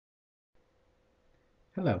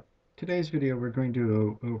Hello. Today's video we're going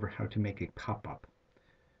to go over how to make a pop-up.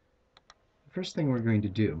 The first thing we're going to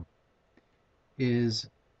do is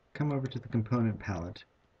come over to the component palette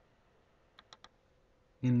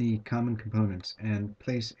in the common components and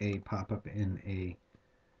place a pop-up in a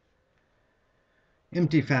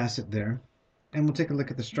empty facet there, and we'll take a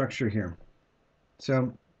look at the structure here.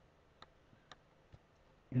 So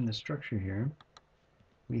in the structure here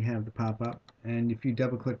we have the pop-up, and if you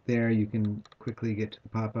double click there you can quickly get to the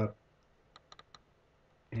pop-up,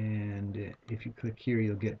 and if you click here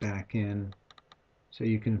you'll get back in. So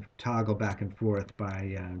you can toggle back and forth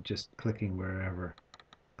by just clicking wherever.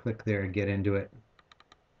 Click there, get into it,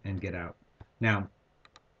 and get out. Now,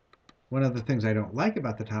 one of the things I don't like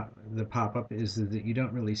about the pop-up is that you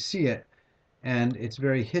don't really see it, and it's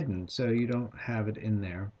very hidden, so you don't have it in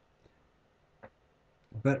there.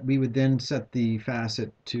 But we would then set the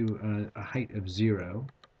facet to a height of 0,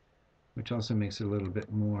 which also makes it a little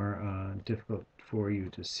bit more difficult for you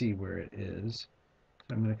to see where it is.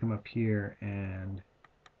 So I'm going to come up here and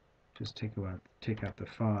just take out the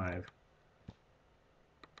 5.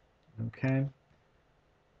 Okay.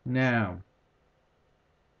 Now,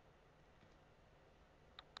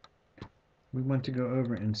 we want to go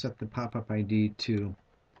over and set the pop-up ID to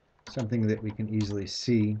something that we can easily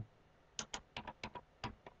see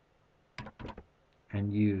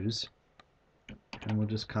and use. And we'll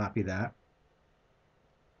just copy that.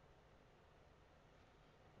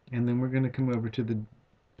 And then we're going to come over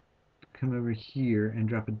here and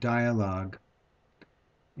drop a dialog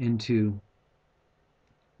into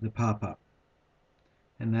the pop-up.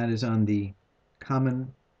 And that is on the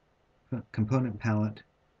common component palette,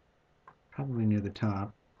 probably near the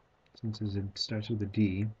top, since it starts with a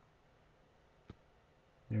D.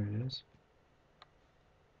 There it is.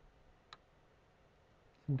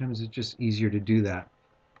 Sometimes it's just easier to do that.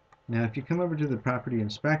 Now if you come over to the property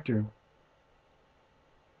inspector,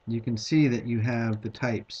 you can see that you have the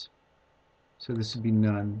types. So this would be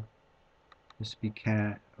none, this would be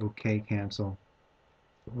OK, cancel.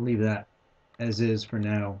 We'll leave that as is for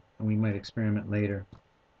now, and we might experiment later.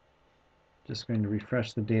 Just going to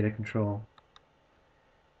refresh the data control,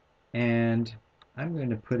 and I'm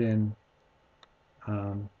going to put in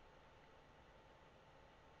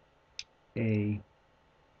a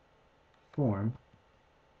form.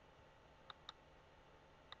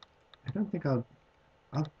 I don't think I'll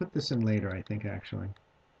put this in later, I think, actually.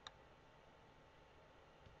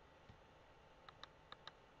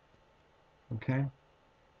 Okay,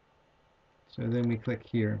 so then we click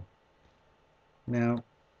here. Now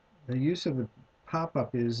the use of the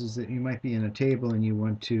pop-up is that you might be in a table and you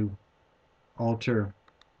want to alter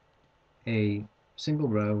a single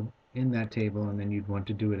row in that table, and then you'd want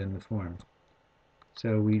to do it in the form.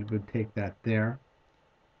 So we would take that there.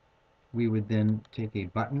 We would then take a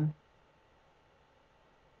button,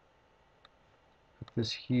 put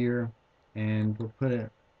this here, and we'll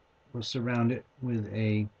surround it with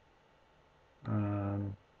a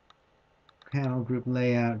panel group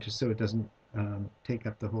layout, just so it doesn't take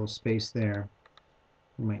up the whole space there.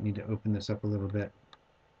 You might need to open this up a little bit.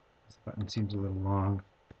 This button seems a little long.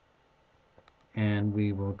 And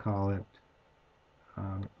we will call it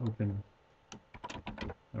open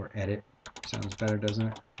or edit. Sounds better, doesn't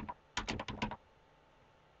it?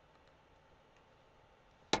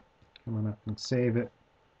 Come on up and save it.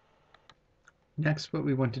 Next, what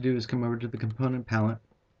we want to do is come over to the component palette,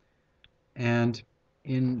 and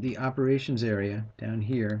in the operations area down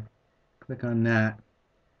here, click on that,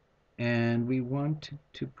 and we want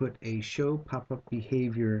to put a show pop-up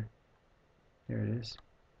behavior, there it is,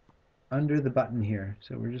 under the button here.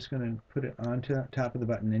 So we're just going to put it on top of the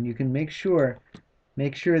button, and you can make sure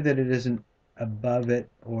that it isn't above it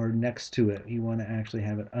or next to it. You want to actually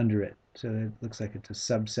have it under it, so that it looks like it's a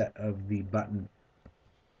subset of the button.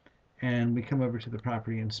 And we come over to the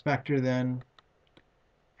property inspector then,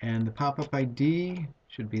 and the pop-up ID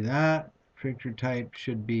should be that. Picture type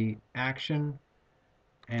should be action,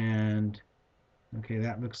 and okay,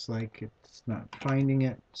 that looks like it's not finding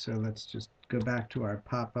it, so let's just go back to our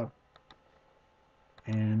pop-up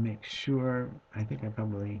and make sure. I think I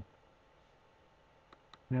probably,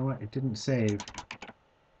 you know what, it didn't save.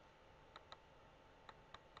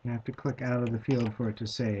 You have to click out of the field for it to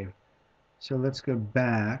save. So let's go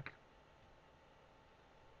back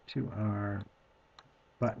to our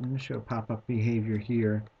button, show pop-up behavior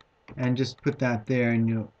here, and just put that there, and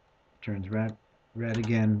it turns red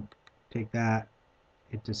again. Take that,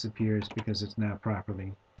 it disappears because it's now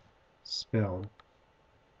properly spelled.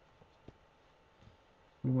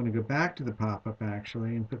 We want to go back to the pop-up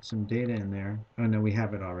actually and put some data in there. Oh no, we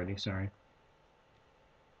have it already, sorry.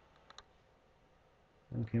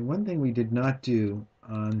 Okay, one thing we did not do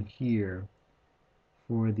on here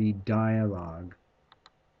for the dialogue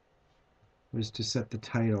was to set the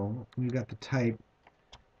title. We've got the type.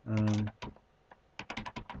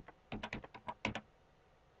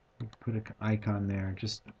 Put an icon there,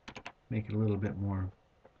 just make it a little bit more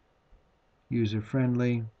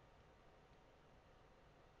user-friendly.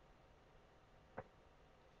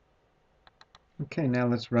 Okay, now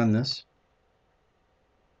let's run this.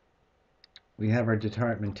 We have our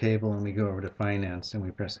department table and we go over to finance and we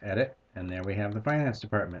press edit, and there we have the finance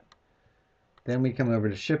department. Then we come over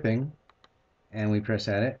to shipping and we press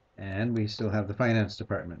edit and we still have the finance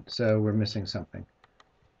department. So we're missing something.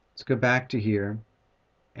 Let's go back to here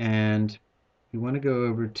and we want to go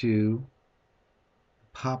over to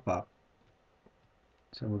pop-up.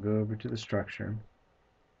 So we'll go over to the structure,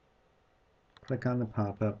 click on the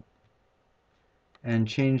pop-up, and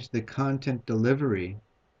change the content delivery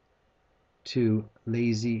to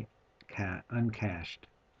lazy cat uncached.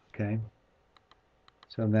 Okay,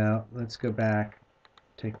 so now let's go back,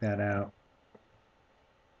 take that out,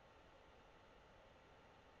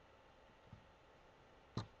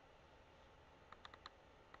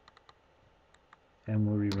 and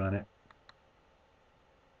we'll rerun it.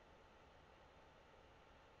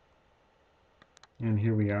 And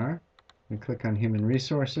here we are. We click on human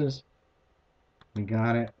resources, we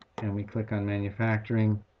got it, and we click on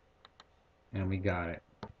manufacturing and we got it.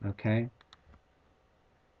 Okay,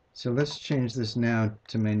 so let's change this now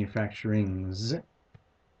to manufacturings,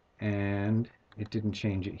 and it didn't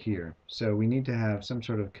change it here. So we need to have some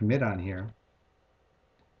sort of commit on here,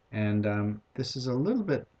 and this is a little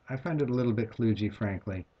bit, I find it a little bit kludgy,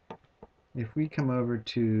 frankly. If we come over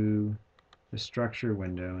to the structure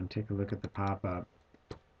window and take a look at the pop-up,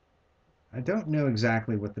 I don't know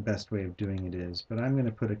exactly what the best way of doing it is, but I'm going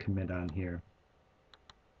to put a commit on here.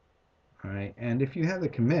 All right, and if you have the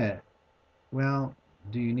commit, well,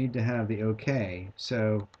 do you need to have the OK?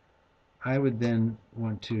 So I would then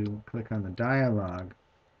want to click on the dialog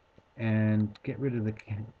and get rid of the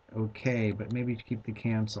OK, but maybe keep the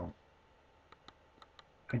cancel.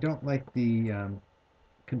 I don't like the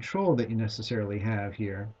control that you necessarily have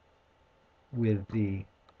here with the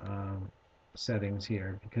settings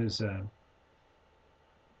here, because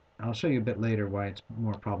I'll show you a bit later why it's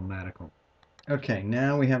more problematical. Okay,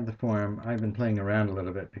 now we have the form. I've been playing around a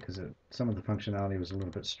little bit because some of the functionality was a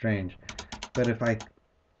little bit strange. But if I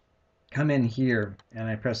come in here and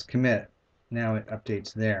I press commit, now it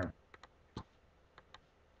updates there.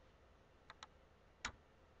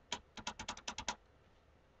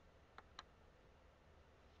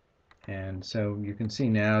 And so you can see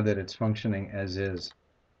now that it's functioning as is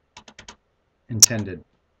intended.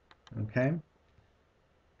 Okay?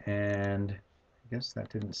 And I guess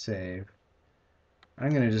that didn't save. I'm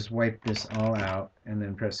going to just wipe this all out and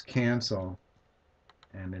then press cancel,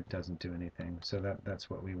 and it doesn't do anything. So that's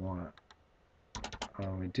what we want.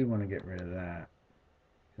 Oh, we do want to get rid of that.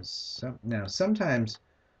 Now, sometimes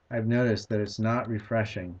I've noticed that it's not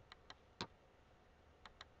refreshing,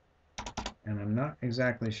 and I'm not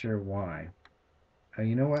exactly sure why.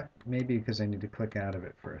 You know what? Maybe because I need to click out of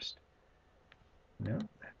it first. No,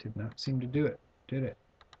 that did not seem to do it, did it?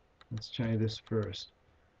 Let's try this first.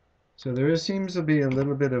 So there seems to be a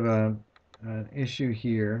little bit of an issue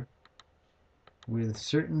here with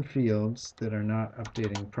certain fields that are not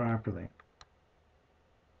updating properly.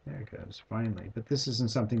 There it goes, finally. But this isn't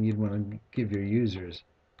something you'd want to give your users.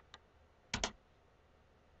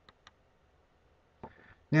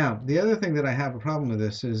 Now, the other thing that I have a problem with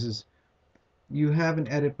this is you have an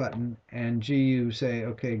edit button, and you say,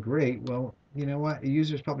 okay, great. Well, you know what? A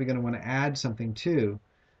user is probably going to want to add something too.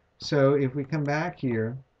 So if we come back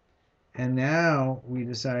here, and now we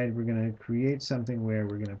decide we're going to create something where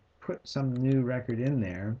we're going to put some new record in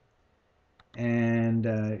there, and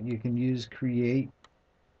you can use create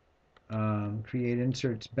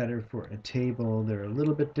inserts better for a table. There are a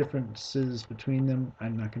little bit differences between them.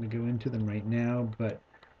 I'm not going to go into them right now, but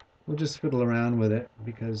we'll just fiddle around with it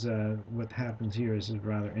because what happens here is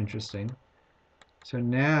rather interesting. So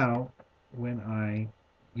now when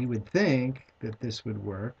you would think that this would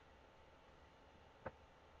work.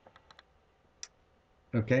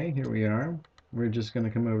 Okay, here we are. We're just going to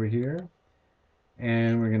come over here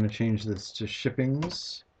and we're going to change this to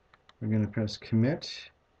shippings. We're going to press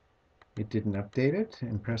commit. It didn't update it.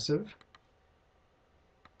 Impressive.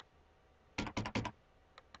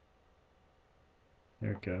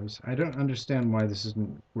 There it goes. I don't understand why this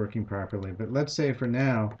isn't working properly, but let's say for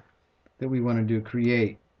now that we want to do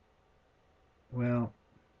create. Well,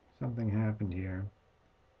 something happened here.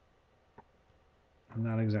 I'm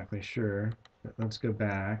not exactly sure, but let's go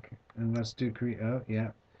back. and let's do create. Oh,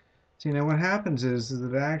 yeah. See, now what happens is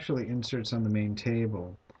that it actually inserts on the main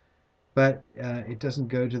table, but it doesn't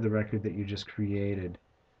go to the record that you just created.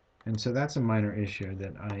 And so that's a minor issue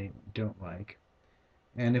that I don't like.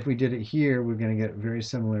 And if we did it here, we're going to get very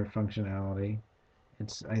similar functionality.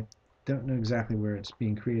 I don't know exactly where it's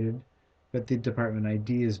being created, but the department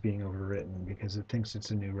ID is being overwritten because it thinks it's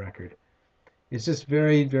a new record. It's just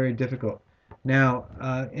very, very difficult. Now,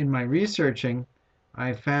 in my researching,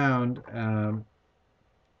 I found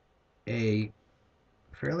a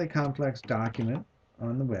fairly complex document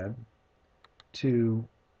on the web to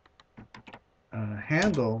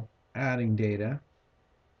handle adding data.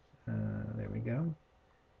 There we go.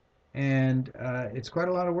 And it's quite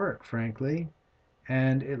a lot of work, frankly.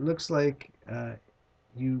 And it looks like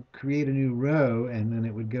you create a new row, and then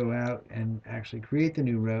it would go out and actually create the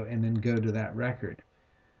new row and then go to that record.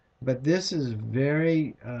 But this is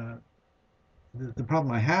very, the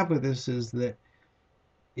problem I have with this is that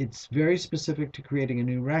it's very specific to creating a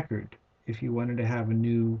new record. If you wanted to have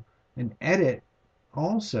an edit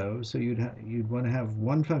also, so you'd want to have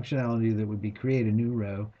one functionality that would be create a new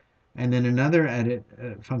row, and then another edit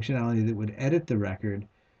functionality that would edit the record.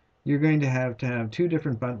 You're going to have two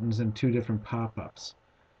different buttons and two different pop-ups.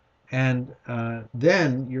 And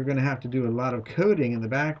then you're going to have to do a lot of coding in the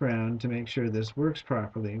background to make sure this works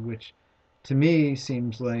properly, which to me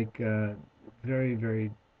seems like very,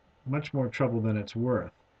 very much more trouble than it's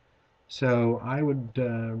worth. So I would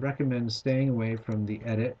recommend staying away from the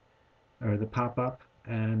edit or the pop-up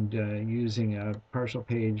and using a partial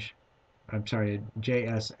page, I'm sorry,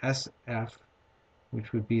 JSSF,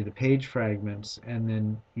 which would be the page fragments, and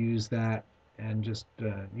then use that and just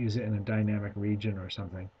use it in a dynamic region or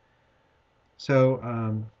something. So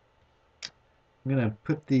I'm going to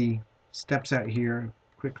put the steps out here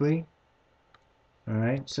quickly. All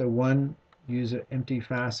right, so 1, use an empty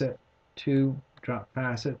facet. 2, drop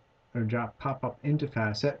facet or drop pop-up into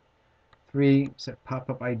facet. 3, set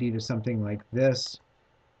pop-up ID to something like this.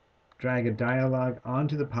 Drag a dialog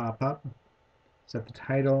onto the pop-up. Set the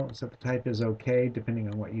title, set the type as OK, depending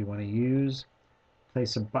on what you want to use.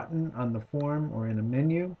 Place a button on the form or in a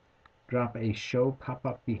menu. Drop a show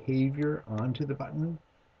pop-up behavior onto the button.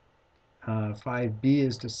 5B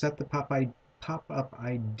is to set the pop-up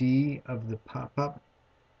ID of the pop-up.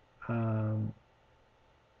 I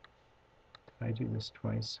do this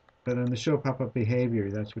twice. But on the show pop-up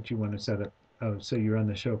behavior, that's what you want to set up. Oh, so you're on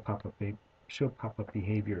the show pop-up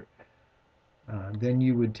behavior. Then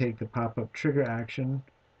you would take the pop-up trigger action,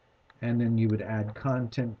 and then you would add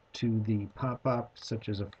content to the pop-up, such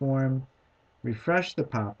as a form. Refresh the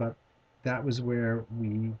pop-up. That was where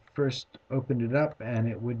we first opened it up, and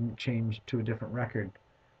it wouldn't change to a different record.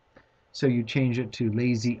 So you change it to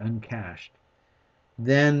lazy uncached.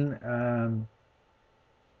 Then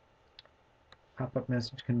pop-up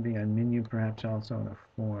message can be on menu, perhaps also on a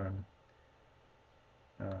form.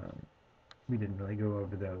 We didn't really go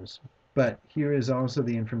over those. But here is also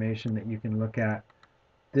the information that you can look at.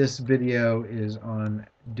 This video is on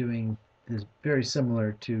doing this very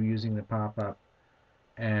similar to using the pop-up,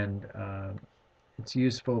 and it's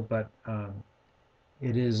useful, but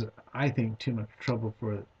it is, I think, too much trouble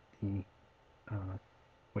for the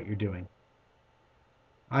what you're doing.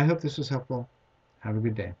 I hope this was helpful. Have a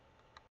good day.